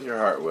 Go with your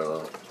heart,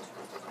 Willow.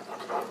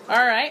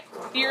 Alright.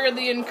 You're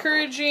the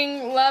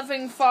encouraging,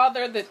 loving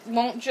father that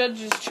won't judge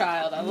his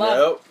child. I love it.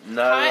 Nope,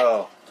 not at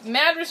all.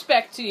 Mad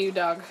respect to you,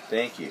 dog.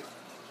 Thank you.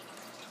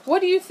 What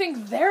do you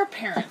think their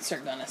parents are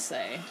gonna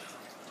say?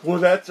 Well,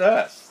 that's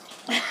us.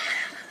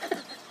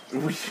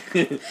 No,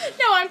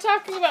 I'm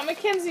talking about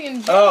Mackenzie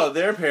and Jake. Oh,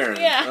 their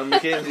parents. Yeah.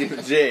 Mackenzie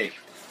and Jake.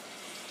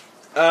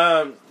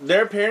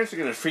 Their parents are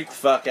going to freak the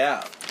fuck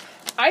out.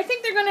 I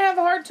think they're going to have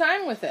a hard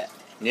time with it.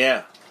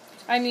 Yeah.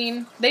 I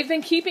mean, they've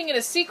been keeping it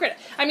a secret.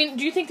 I mean,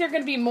 do you think they're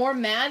going to be more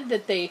mad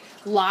that they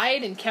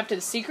lied and kept it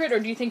a secret? Or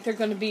do you think they're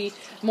going to be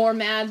more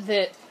mad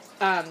that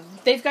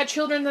they've got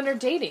children that are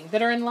dating,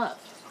 that are in love?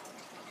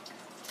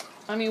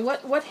 I mean,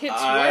 what hits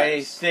worse?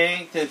 I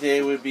think that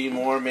they would be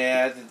more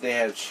mad that they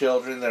have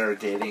children that are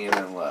dating and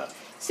in love.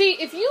 See,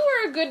 if you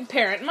were a good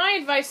parent, my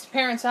advice to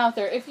parents out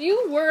there, if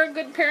you were a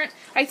good parent,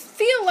 I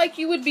feel like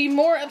you would be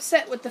more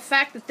upset with the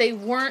fact that they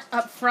weren't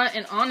upfront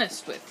and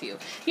honest with you.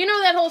 You know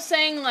that whole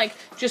saying, like,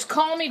 just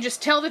call me,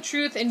 just tell the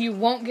truth, and you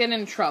won't get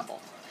in trouble.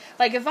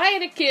 Like, if I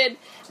had a kid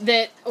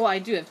that, well, I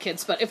do have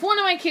kids, but if one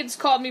of my kids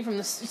called me from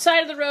the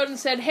side of the road and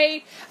said,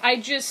 "Hey,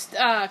 I just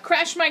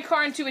crashed my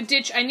car into a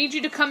ditch, I need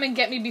you to come and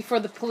get me before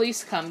the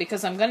police come,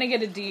 because I'm going to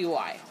get a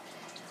DUI."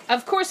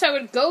 Of course, I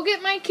would go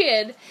get my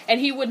kid, and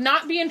he would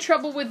not be in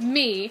trouble with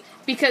me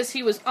because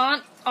he was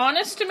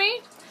honest to me.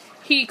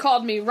 He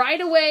called me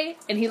right away,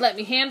 and he let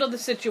me handle the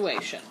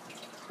situation.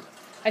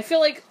 I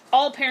feel like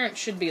all parents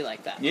should be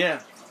like that.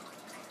 Yeah,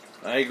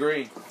 I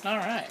agree. All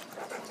right.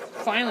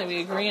 Finally,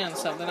 we agree on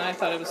something. I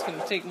thought it was going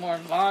to take more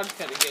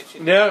vodka to get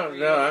you. No,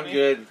 I'm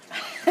good.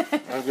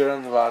 I'm good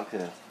on the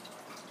vodka.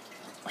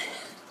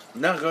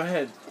 No, go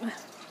ahead.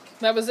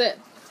 That was it.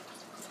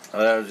 Oh,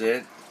 that was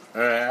it?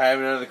 Alright, I have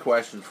another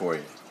question for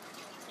you.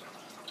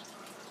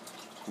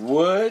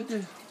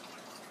 Would...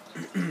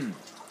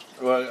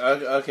 well,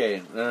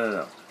 okay,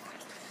 no.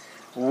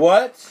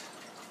 What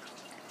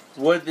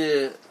would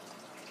the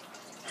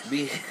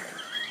Let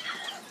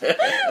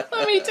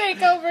me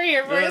take over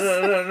here,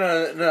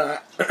 Bruce. No.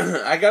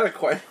 I got a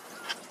question.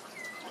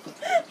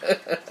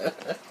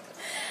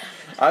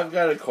 I've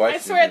got a question. I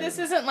swear this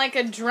isn't like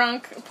a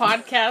drunk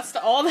podcast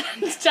all the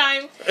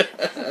time.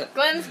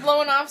 Glenn's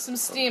blowing off some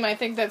steam. I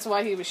think that's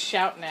why he was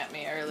shouting at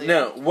me earlier.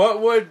 No,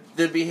 what would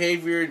the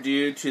behavior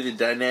do to the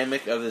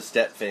dynamic of the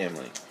step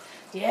family?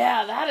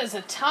 Yeah, that is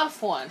a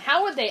tough one.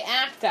 How would they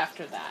act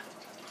after that?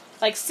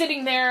 Like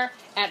sitting there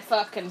at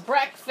fucking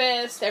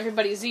breakfast,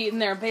 everybody's eating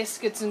their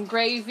biscuits and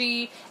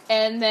gravy,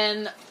 and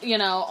then, you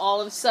know,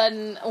 all of a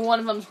sudden one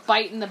of them's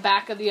biting the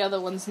back of the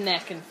other one's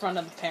neck in front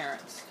of the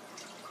parents.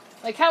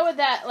 Like, how would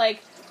that,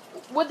 like,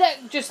 would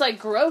that just, like,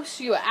 gross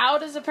you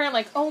out as a parent?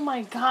 Like, oh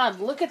my god,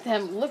 look at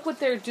them, look what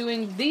they're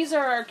doing, these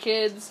are our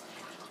kids,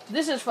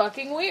 this is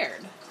fucking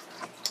weird.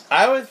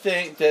 I would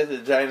think that the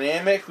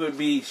dynamic would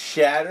be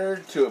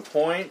shattered to a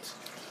point.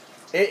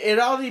 It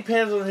all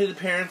depends on who the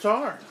parents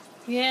are.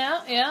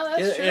 Yeah,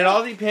 that's true. It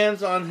all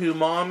depends on who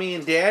mommy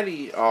and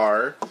daddy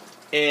are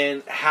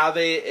and how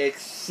they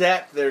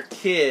accept their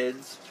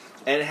kids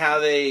and how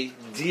they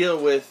deal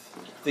with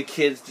the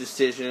kid's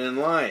decision in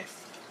life.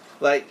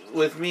 Like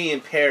with me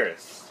and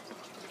Paris.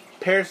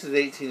 Paris is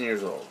 18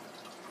 years old.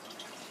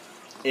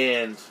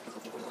 And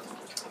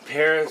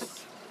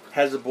Paris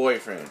has a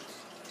boyfriend.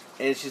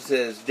 And she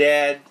says,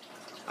 Dad,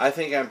 I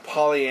think I'm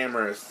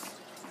polyamorous.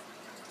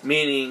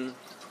 Meaning,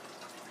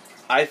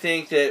 I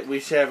think that we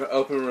should have an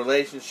open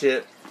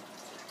relationship.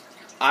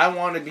 I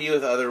want to be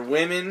with other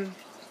women.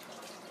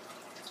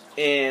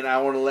 And I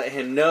want to let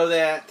him know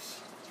that.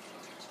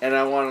 And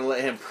I want to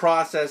let him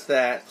process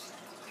that.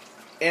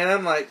 And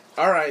I'm like,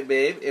 alright,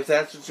 babe, if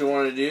that's what you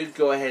want to do,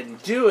 go ahead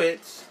and do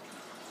it.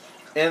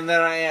 And then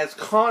I asked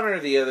Connor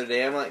the other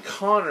day, I'm like,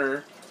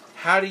 Connor,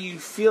 how do you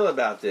feel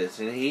about this?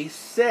 And he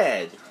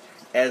said,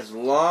 as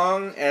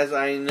long as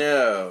I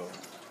know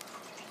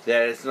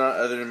that it's not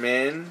other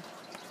men,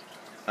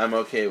 I'm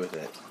okay with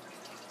it.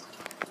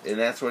 And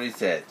that's what he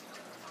said.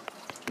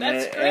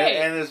 That's great.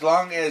 And as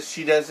long as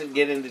she doesn't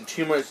get into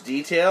too much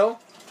detail,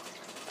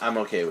 I'm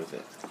okay with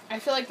it. I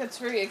feel like that's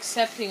very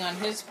accepting on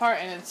his part,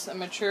 and it's a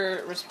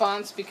mature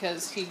response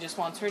because he just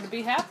wants her to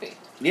be happy.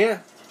 Yeah.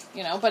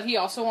 You know, but he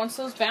also wants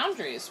those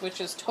boundaries, which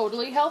is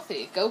totally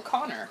healthy. Go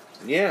Connor.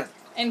 Yeah.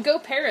 And go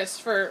Paris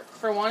for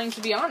wanting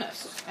to be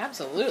honest.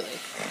 Absolutely.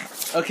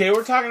 Okay,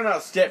 we're talking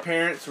about step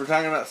parents, we're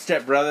talking about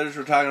step brothers,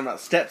 we're talking about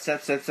step.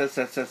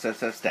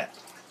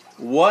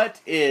 What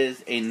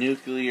is a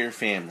nuclear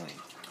family?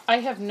 I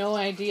have no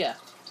idea.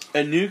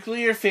 A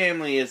nuclear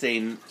family is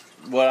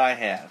what I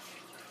have.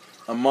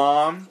 A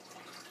mom,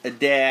 a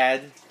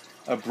dad,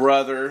 a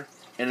brother,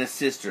 and a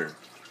sister.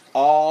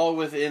 All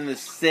within the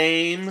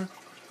same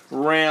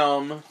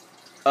realm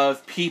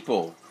of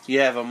people.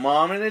 You have a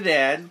mom and a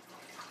dad.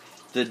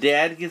 The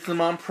dad gets the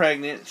mom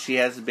pregnant, she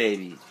has a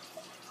baby.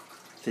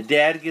 The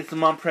dad gets the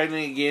mom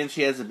pregnant again,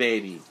 she has a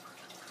baby.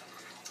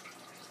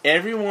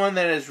 Everyone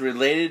that is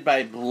related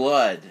by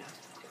blood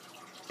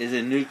is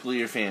a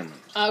nuclear family.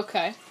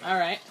 Okay,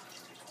 alright.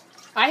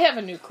 I have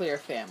a nuclear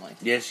family.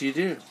 Yes, you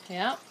do.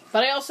 Yeah.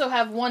 But I also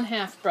have one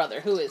half-brother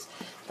who is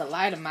the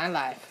light of my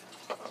life.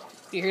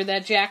 You hear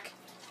that, Jack?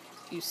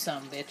 You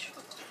son of a bitch.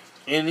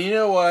 And you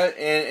know what?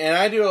 And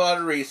I do a lot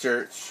of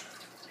research.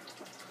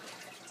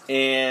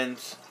 And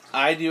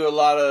I do a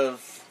lot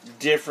of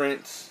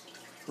different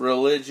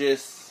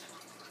religious,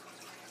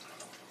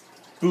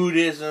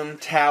 Buddhism,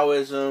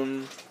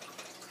 Taoism,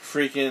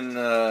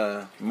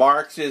 freaking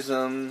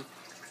Marxism,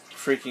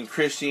 freaking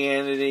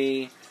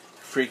Christianity,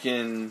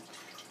 freaking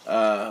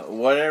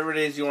whatever it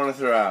is you want to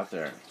throw out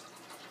there.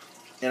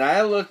 And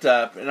I looked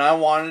up and I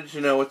wanted to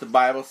know what the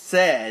Bible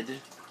said.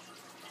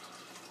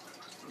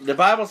 The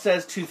Bible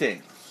says two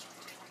things.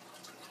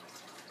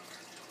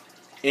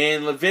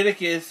 In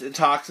Leviticus, it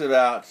talks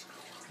about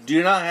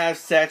do not have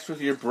sex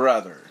with your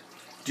brother.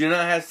 Do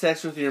not have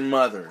sex with your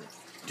mother.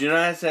 Do not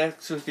have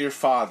sex with your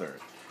father.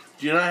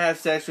 Do not have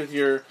sex with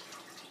your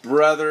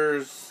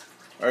brother's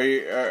or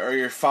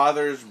your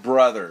father's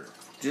brother.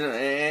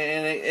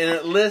 And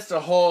it lists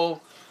a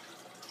whole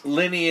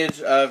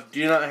lineage of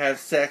do not have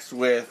sex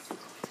with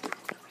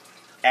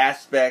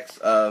aspects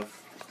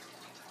of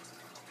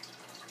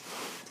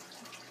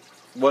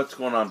what's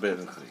going on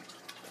biblically.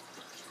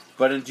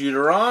 But in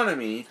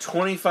Deuteronomy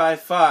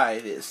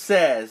 25:5 it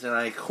says, and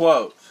I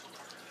quote,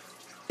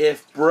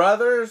 if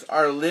brothers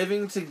are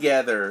living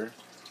together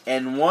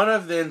and one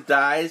of them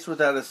dies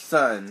without a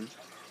son,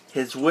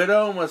 his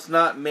widow must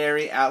not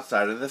marry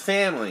outside of the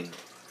family.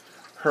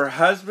 Her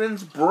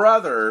husband's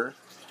brother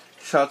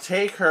shall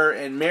take her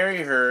and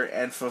marry her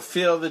and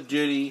fulfill the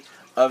duty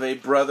of a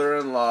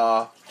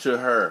brother-in-law to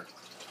her.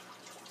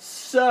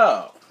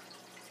 So,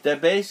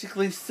 that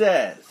basically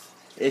says,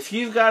 if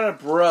you've got a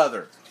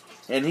brother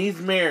and he's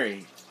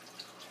married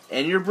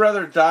and your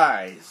brother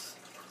dies,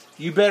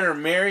 you better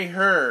marry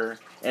her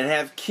and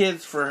have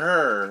kids for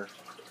her.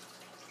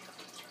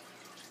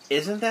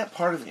 Isn't that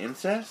part of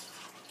incest?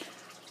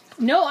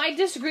 No, I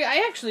disagree.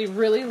 I actually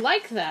really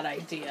like that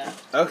idea.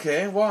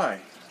 Okay,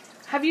 why?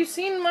 Have you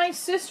seen my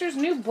sister's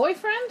new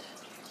boyfriend?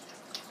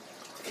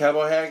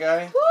 Cowboy hat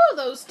guy? Woo,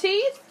 those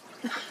teeth.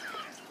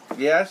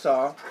 Yeah, I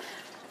saw.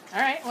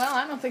 Alright, well,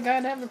 I don't think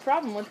I'd have a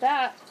problem with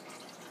that.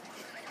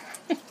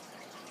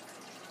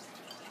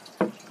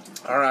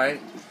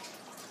 Alright.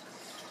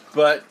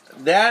 But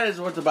that is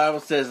what the Bible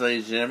says,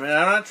 ladies and gentlemen.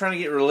 I'm not trying to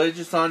get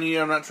religious on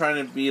you. I'm not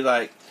trying to be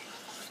like,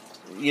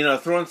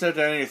 throwing stuff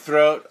down your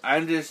throat.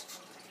 I'm just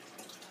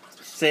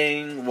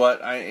saying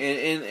what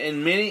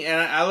in many,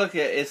 and I look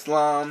at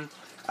Islam,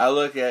 I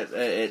look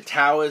at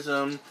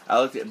Taoism,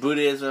 I look at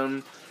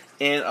Buddhism,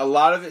 and a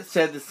lot of it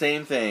said the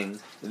same thing,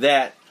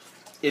 that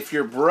if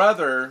your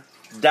brother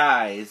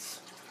dies,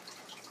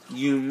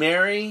 you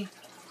marry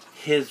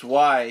his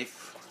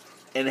wife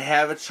and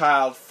have a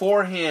child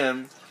for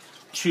him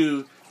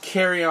to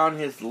carry on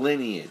his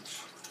lineage.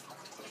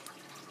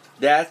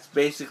 That's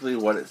basically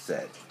what it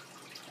said.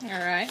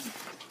 Alright.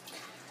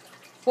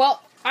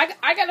 Well,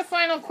 I got a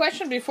final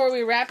question before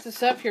we wrap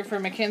this up here for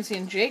Mackenzie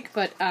and Jake,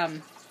 but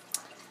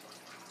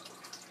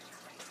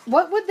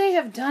what would they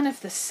have done if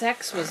the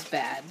sex was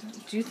bad?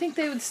 Do you think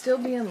they would still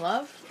be in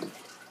love?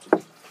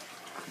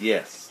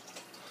 Yes.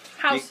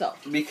 How so?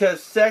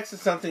 Because sex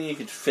is something you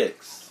could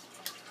fix.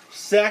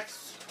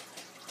 Sex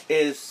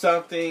is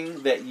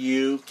something that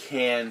you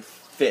can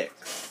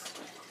fix.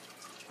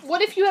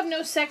 What if you have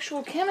no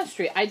sexual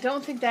chemistry? I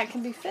don't think that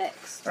can be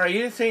fixed. Alright,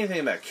 you didn't say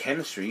anything about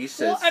chemistry. You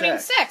said sex. I mean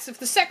sex. If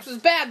the sex was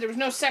bad, there was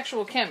no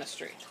sexual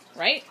chemistry,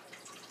 right?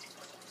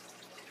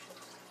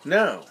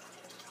 No.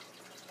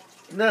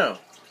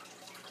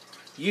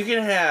 You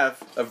can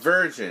have a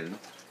virgin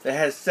that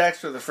has sex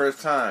for the first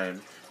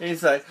time, and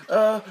he's like,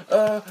 and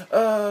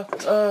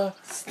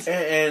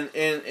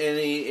he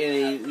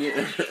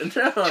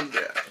no,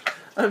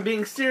 I'm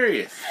being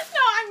serious. No,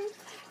 I'm.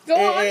 Go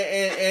on.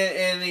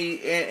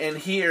 And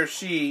he or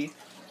she,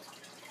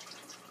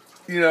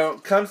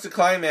 comes to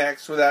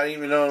climax without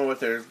even knowing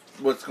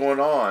what's going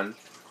on,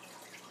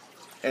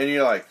 and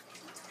you're like,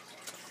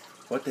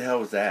 what the hell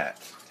was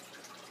that?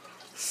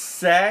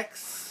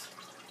 Sex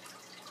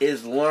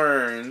is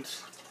learned.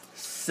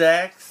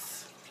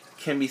 Sex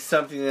can be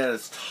something that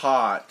is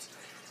taught.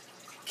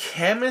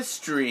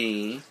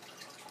 Chemistry,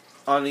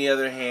 on the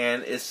other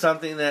hand, is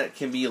something that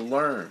can be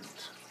learned.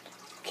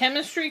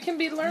 Chemistry can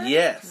be learned?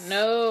 Yes.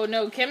 No.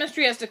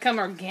 Chemistry has to come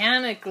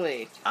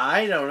organically.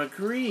 I don't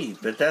agree,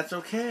 but that's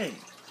okay.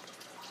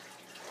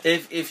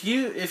 If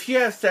you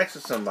have sex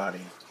with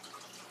somebody,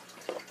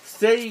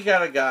 say you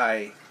got a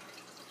guy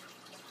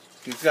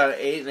who's got an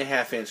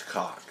 8.5-inch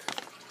cock,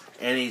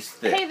 and he's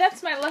thick. Hey,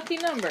 that's my lucky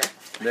number.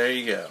 There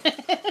you go.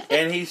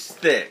 And he's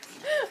thick.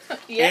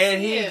 Yes,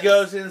 and he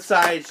goes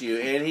inside you,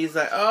 and he's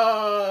like,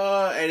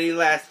 oh, and he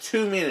lasts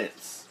 2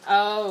 minutes.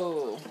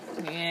 Oh,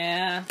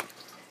 yeah.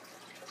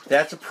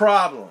 That's a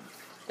problem.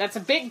 That's a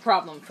big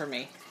problem for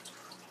me.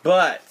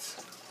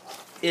 But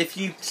if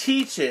you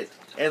teach it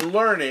and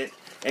learn it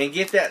and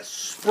get that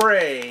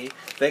spray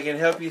that can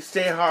help you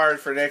stay hard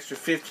for an extra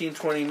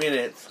 15-20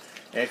 minutes,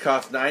 and it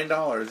costs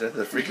 $9 at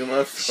the freaking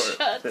love store.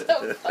 Shut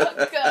the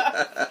fuck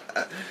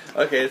up.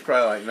 Okay, it's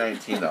probably like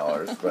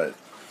 $19, but...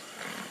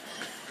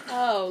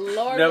 Oh,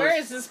 Lord, where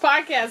is this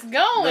podcast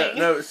going?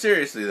 No,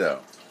 seriously,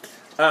 though.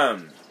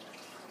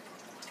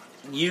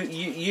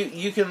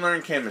 You can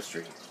learn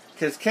chemistry.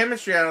 Because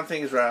chemistry, I don't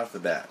think, is right off the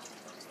bat.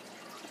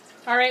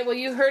 Alright, well,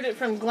 you heard it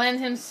from Glenn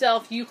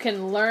himself. You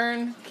can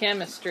learn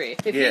chemistry.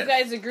 If you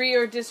guys agree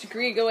or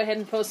disagree, go ahead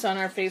and post on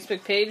our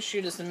Facebook page.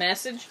 Shoot us a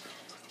message.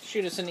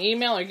 Shoot us an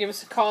email or give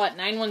us a call at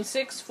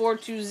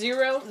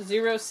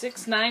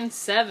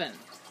 916-420-0697.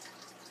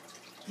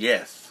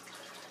 Yes.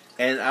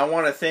 And I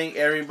want to thank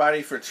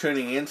everybody for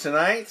tuning in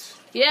tonight.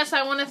 Yes,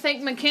 I want to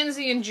thank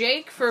Mackenzie and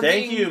Jake for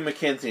being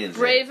Mackenzie and Jake.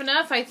 brave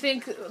enough. I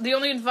think the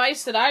only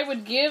advice that I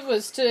would give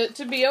was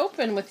to be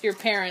open with your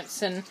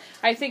parents, and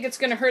I think it's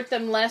going to hurt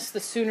them less the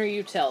sooner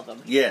you tell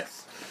them.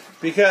 Yes.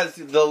 Because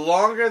the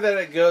longer that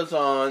it goes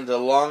on, the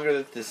longer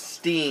that the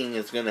sting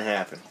is going to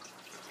happen.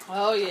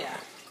 Oh, yeah.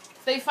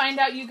 If they find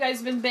out you guys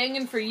have been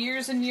banging for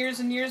years and years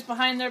and years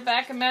behind their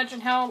back, imagine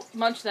how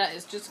much that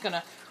is just going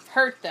to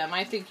hurt them.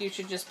 I think you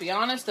should just be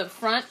honest up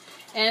front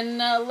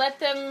and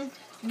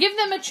give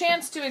them a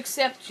chance to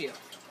accept you.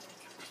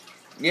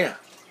 Yeah.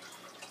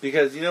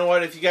 Because you know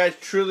what? If you guys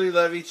truly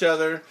love each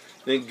other,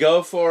 then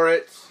go for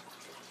it.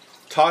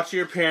 Talk to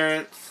your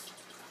parents.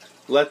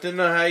 Let them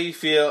know how you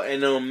feel.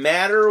 And no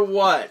matter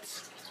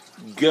what,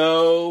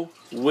 go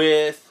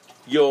with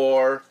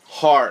your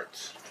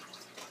heart.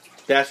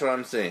 That's what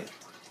I'm saying.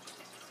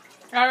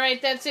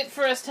 Alright, that's it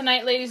for us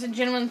tonight, ladies and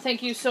gentlemen.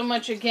 Thank you so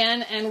much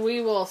again. And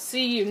we will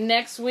see you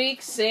next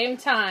week, same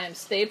time.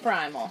 Stay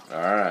primal.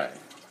 Alright.